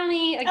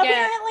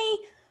 again,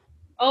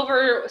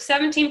 over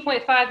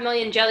 17.5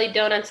 million jelly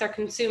donuts are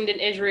consumed in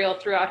Israel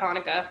throughout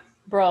Hanukkah.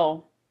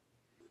 Bro,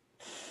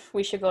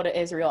 we should go to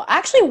Israel. I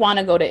actually want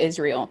to go to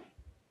Israel.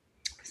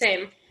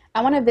 Same.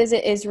 I want to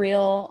visit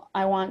Israel.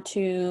 I want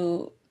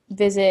to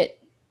visit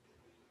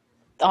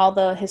all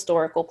the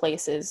historical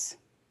places.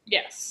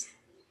 Yes.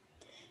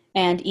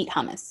 And eat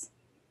hummus.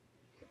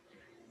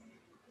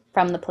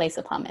 From the place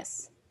of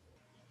hummus.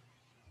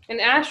 An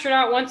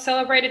astronaut once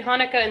celebrated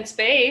Hanukkah in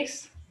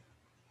space.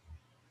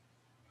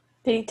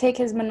 Did he take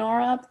his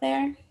menorah up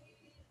there?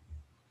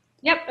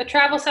 Yep, a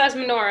travel-sized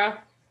menorah.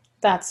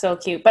 That's so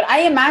cute. But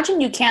I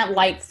imagine you can't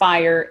light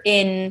fire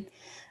in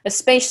a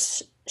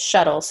space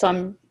shuttle,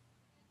 so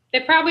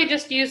They probably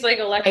just use like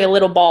electric. Like a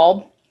little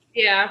bulb.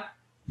 Yeah.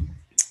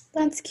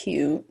 That's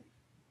cute.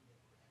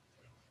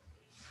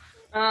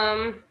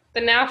 The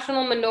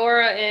national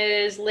menorah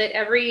is lit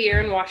every year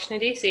in Washington,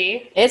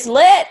 D.C. It's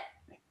lit!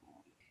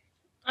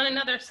 On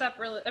another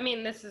separate,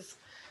 this is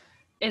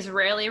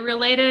Israeli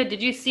related.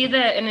 Did you see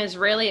that an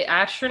Israeli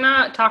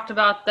astronaut talked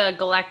about the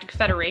Galactic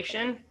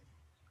Federation?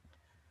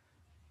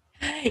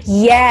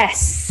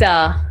 Yes.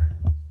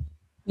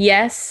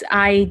 Yes,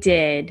 I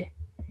did.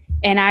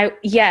 And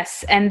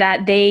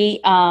that they,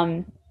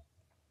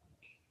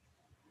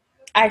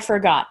 I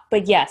forgot,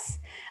 but yes,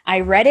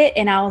 I read it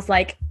and I was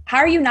like, how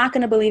are you not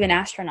going to believe an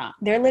astronaut?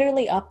 They're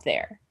literally up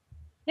there.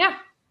 Yeah.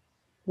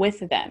 With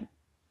them.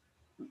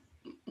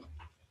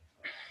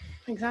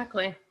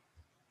 Exactly.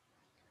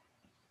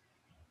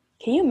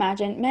 Can you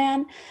imagine?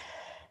 Man,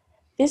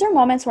 these are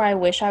moments where I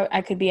wish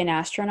I could be an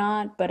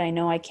astronaut, but I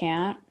know I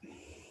can't.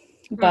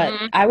 But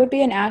I would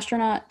be an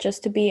astronaut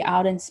just to be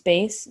out in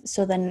space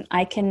so then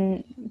I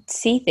can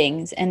see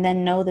things and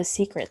then know the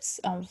secrets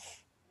of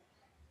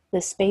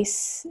the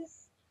space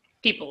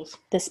peoples.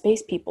 The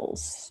space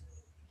peoples.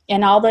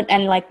 And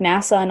like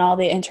NASA and all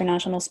the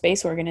international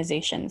space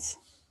organizations.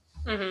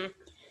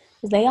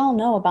 They all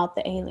know about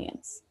the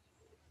aliens.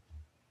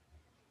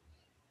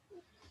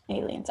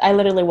 I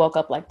literally woke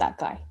up like that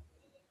guy.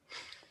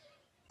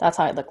 That's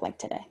how I look like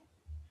today.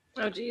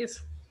 Oh,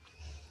 geez.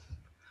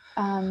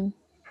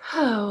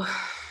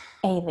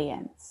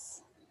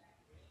 Aliens.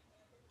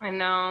 I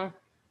know.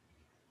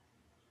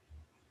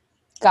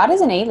 God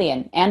is an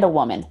alien and a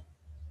woman.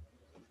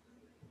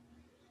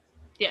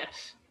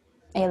 Yes.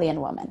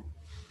 Alien woman.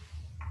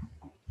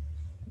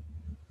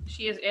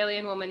 She is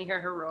alien woman. You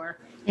hear her roar.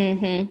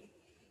 Mm-hmm.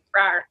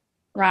 Rawr.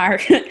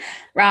 Rawr.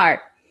 Rawr.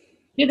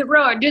 Do the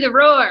roar. Do the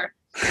roar.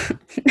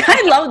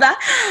 I love that.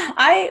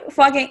 I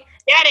fucking...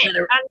 Daddy,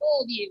 I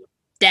love you.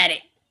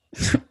 Daddy.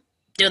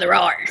 Do the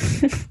roar.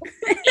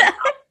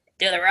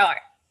 Do the roar.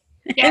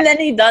 Yeah. And then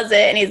he does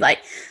it and he's like,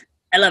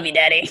 I love you,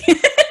 Daddy.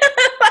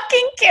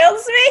 Fucking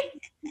kills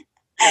me.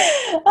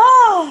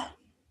 Oh.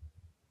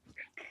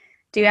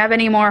 Do you have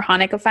any more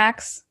Hanukkah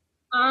facts?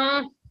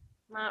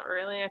 Not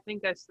really. I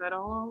think I said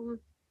all of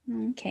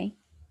them. Okay.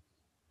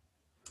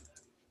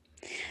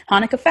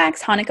 Hanukkah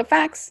facts. Hanukkah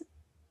facts?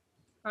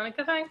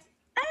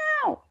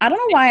 Ow. I don't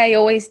know why I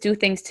always do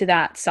things to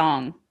that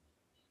song.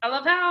 I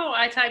love how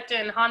I typed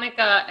in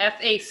Hanukkah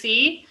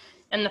FAC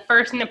and the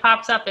first thing that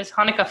pops up is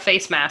Hanukkah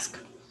face mask.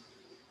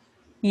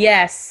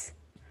 Yes.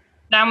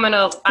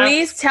 Now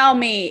Please tell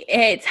me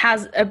it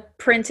has a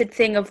printed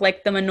thing of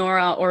like the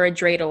menorah or a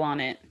dreidel on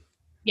it.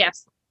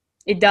 Yes.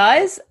 It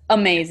does?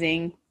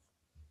 Amazing.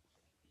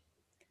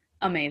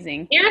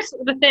 Amazing. Here's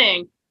the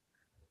thing.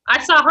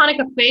 I saw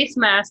Hanukkah face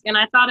mask and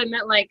I thought it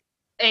meant like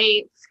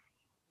a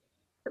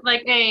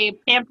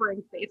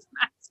pampering face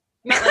mask.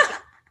 Not like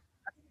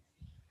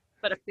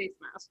but a face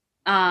mask.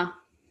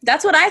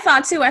 That's what I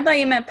thought too. I thought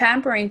you meant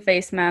pampering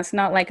face mask,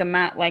 not like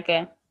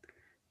a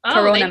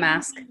Corona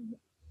mask.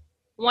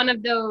 One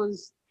of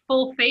those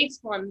full face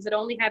ones that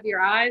only have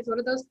your eyes. What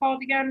are those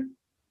called again?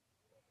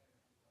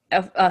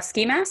 A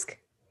ski mask?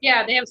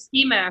 Yeah, they have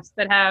ski masks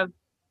that have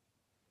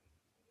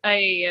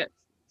a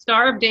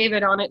Star of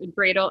David on it, a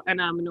dreidel, and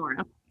a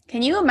menorah.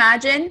 Can you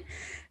imagine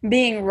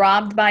being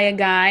robbed by a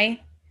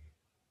guy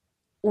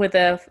with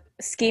a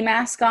ski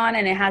mask on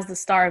and it has the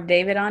Star of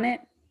David on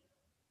it?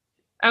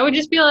 I would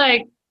just be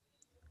like,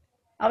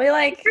 I'll be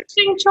like,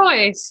 interesting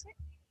choice.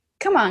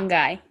 Come on,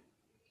 guy.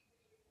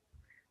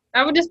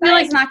 I would just be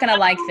Messiah's like, not going to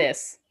like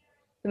this.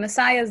 The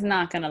Messiah's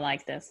not going to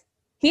like this.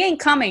 He ain't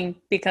coming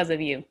because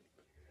of you.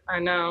 I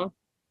know.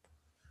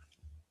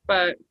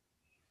 But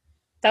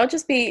that would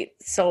just be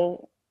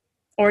so,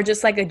 or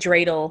just like a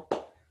dreidel.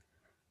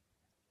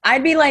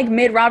 I'd be like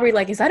mid-robbery,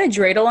 like, is that a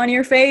dreidel on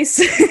your face?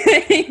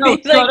 No,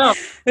 like, up.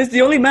 It's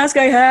the only mask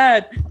I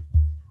had.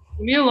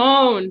 Leave me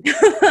alone.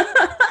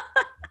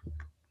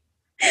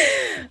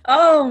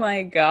 Oh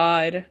my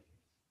God.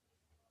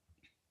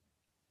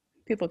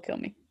 People kill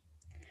me.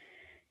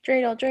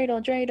 Dreidel,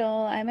 dreidel,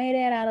 dreidel. I made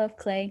it out of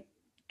clay.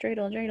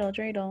 Dreidel, dreidel,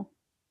 dreidel.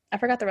 I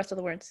forgot the rest of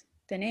the words.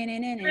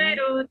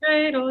 Dreidel,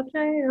 dreidel,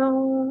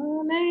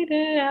 dreidel. I made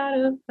it out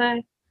of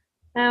clay.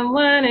 And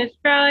when it's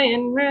dry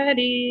and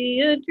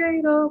ready, a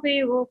dreidel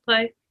we will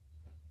play.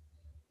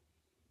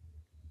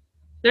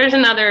 There's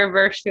another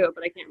verse to it,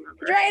 but I can't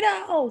remember.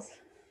 Dreidels!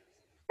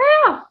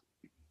 Yeah.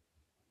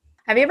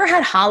 Have you ever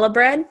had challah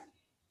bread?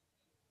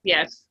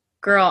 Yes.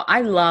 Girl,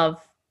 I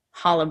love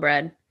challah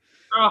bread.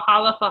 Oh,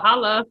 challah for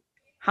challah.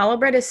 Challah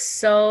bread is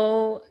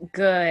so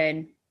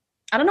good.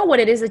 I don't know what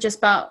it is. It's just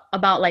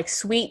about like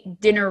sweet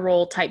dinner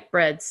roll type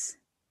breads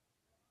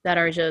that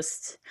are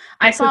just...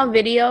 I saw a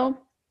video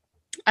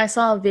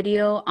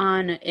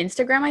on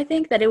Instagram, I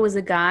think, that it was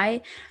a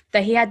guy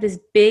that he had this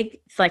big,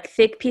 like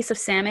thick piece of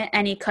salmon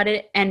and he cut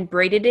it and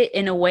braided it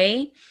in a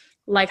way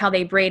like how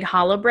they braid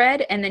challah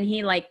bread, and then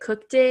he like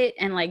cooked it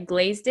and like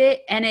glazed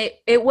it, and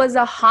it was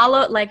a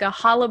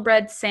challah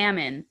bread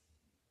salmon.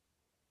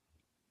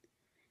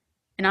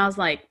 And I was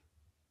like,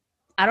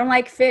 I don't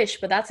like fish,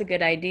 but that's a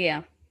good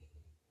idea.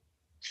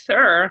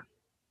 Sure.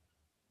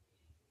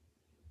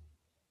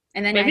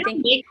 And then maybe I think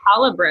I'll make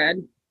challah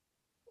bread.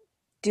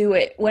 Do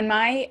it. When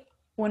my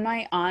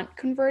aunt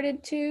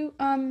converted to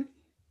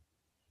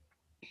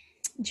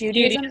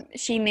Judaism,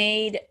 she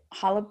made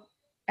challah.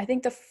 I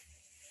think the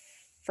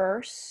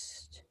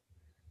first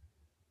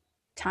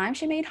time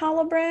she made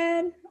challah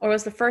bread, or it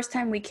was the first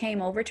time we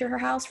came over to her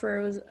house for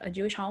it was a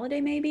Jewish holiday,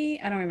 maybe.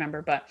 I don't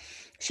remember, but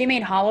she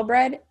made challah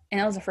bread, and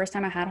that was the first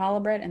time I had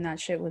challah bread, and that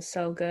shit was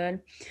so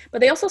good. But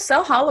they also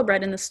sell challah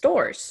bread in the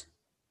stores.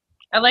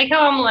 I like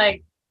how I'm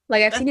like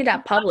I've seen it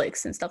at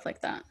Publix and stuff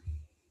like that.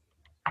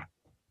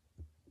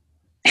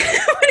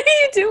 What are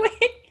you doing?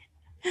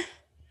 Don't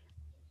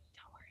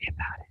worry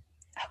about it.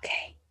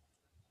 Okay.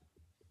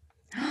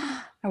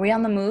 Are we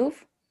on the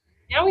move?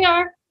 Yeah, we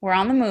are. We're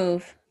on the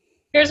move.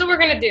 Here's what we're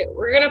going to do.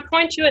 We're going to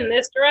point you in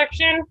this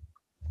direction.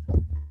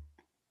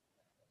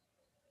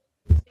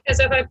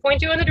 Because if I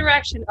point you in the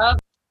direction of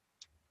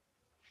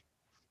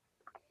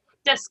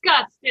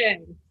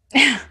disgusting.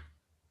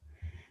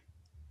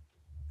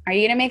 Are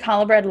you going to make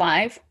challah bread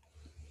live?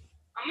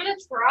 I'm going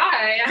to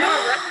try. I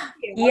have a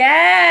recipe.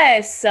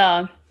 Yes.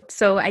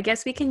 So I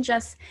guess we can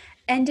just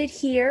end it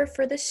here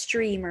for the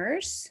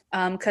streamers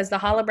because the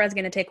challah bread's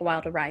going to take a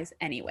while to rise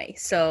anyway.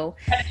 So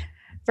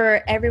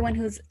for everyone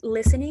who's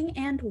listening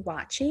and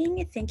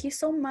watching, thank you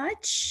so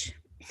much.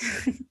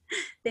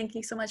 Thank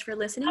you so much for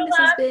listening.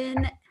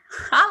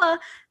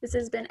 This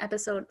has been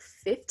episode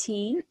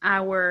 15,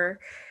 our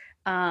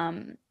Hanukkah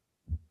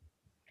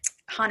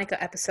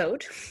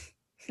episode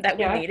that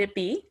we made it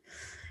be.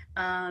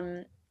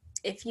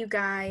 If you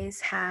guys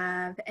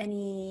have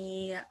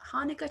any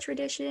Hanukkah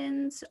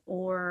traditions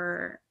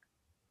or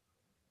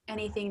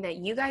anything that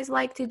you guys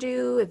like to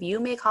do, if you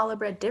make challah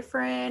bread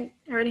different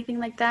or anything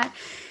like that,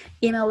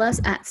 email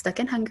us at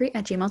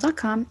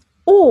stuckandhungry@gmail.com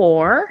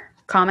or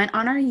comment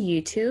on our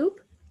YouTube.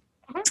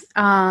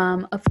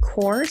 Of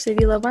course, if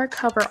you love our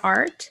cover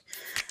art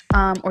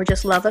or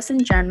just love us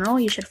in general,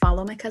 you should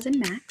follow my cousin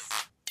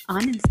Max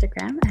on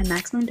Instagram at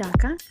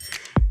maxmundaka.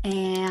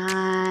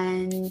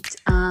 And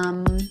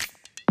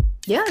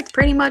yeah, it's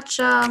pretty much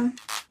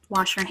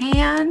wash your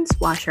hands,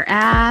 wash your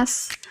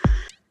ass.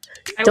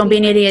 Don't be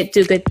an idiot,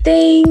 do good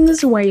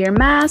things, wear your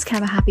mask,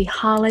 have a happy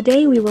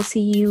holiday. We will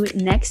see you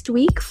next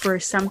week for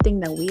something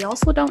that we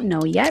also don't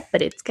know yet,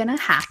 but it's gonna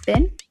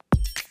happen.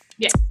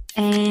 Yeah.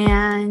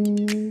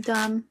 And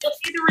you'll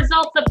see the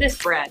results of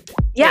this bread.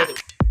 Yeah.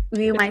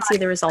 Maybe. You might see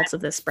the results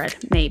of this bread,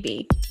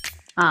 maybe.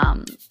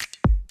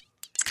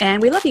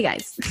 And we love you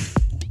guys.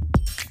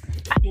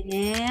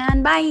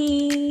 And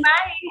bye.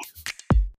 Bye.